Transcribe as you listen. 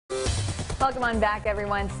Welcome on back,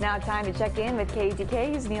 everyone. It's now time to check in with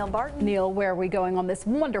KTK's Neil Barton. Neil, where are we going on this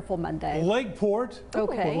wonderful Monday? Lakeport,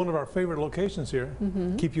 okay. One of our favorite locations here.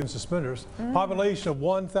 Keep you in suspenders. Population of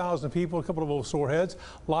 1,000 people, a couple of old sore heads,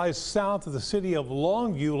 lies south of the city of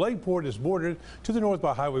Longview. Lakeport is bordered to the north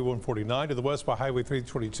by Highway 149, to the west by Highway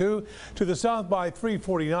 322, to the south by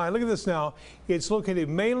 349. Look at this now. It's located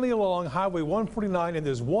mainly along Highway 149, and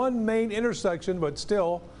there's one main intersection, but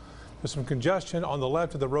still there's some congestion on the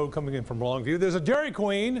left of the road coming in from Longview. There's a Dairy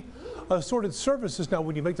Queen, assorted services. Now,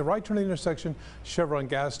 when you make the right turn at the intersection, Chevron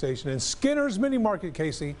gas station, and Skinner's Mini Market,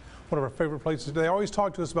 Casey, one of our favorite places. They always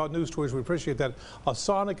talk to us about news stories. We appreciate that. A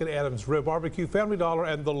Sonic and Adams Rib Barbecue, Family Dollar,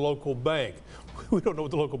 and the local bank. We don't know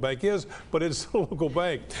what the local bank is, but it's a local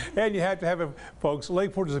bank. And you have to have it, folks.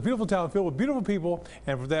 Lakeport is a beautiful town filled with beautiful people,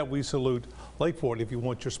 and for that we salute Lakeport. If you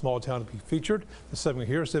want your small town to be featured, send me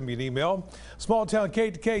here, send me an email,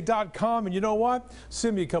 smalltownkk.com, and you know what?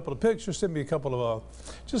 Send me a couple of pictures, send me a couple of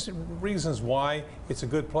just reasons why it's a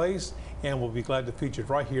good place, and we'll be glad to feature it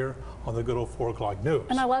right here on the good old 4 o'clock news.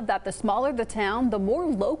 And I love that. The smaller the town, the more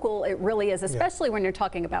local it really is, especially when you're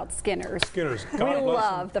talking about Skinner's. Skinner's. We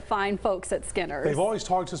love the fine folks at Skinner's. They've always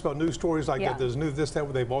talked to us about news stories like that. There's new this,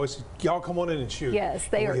 that. They've always said, y'all come on in and shoot. Yes,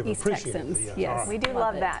 they are East Texans. Yes, yes. We do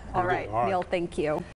love that. All right, Neil, thank you.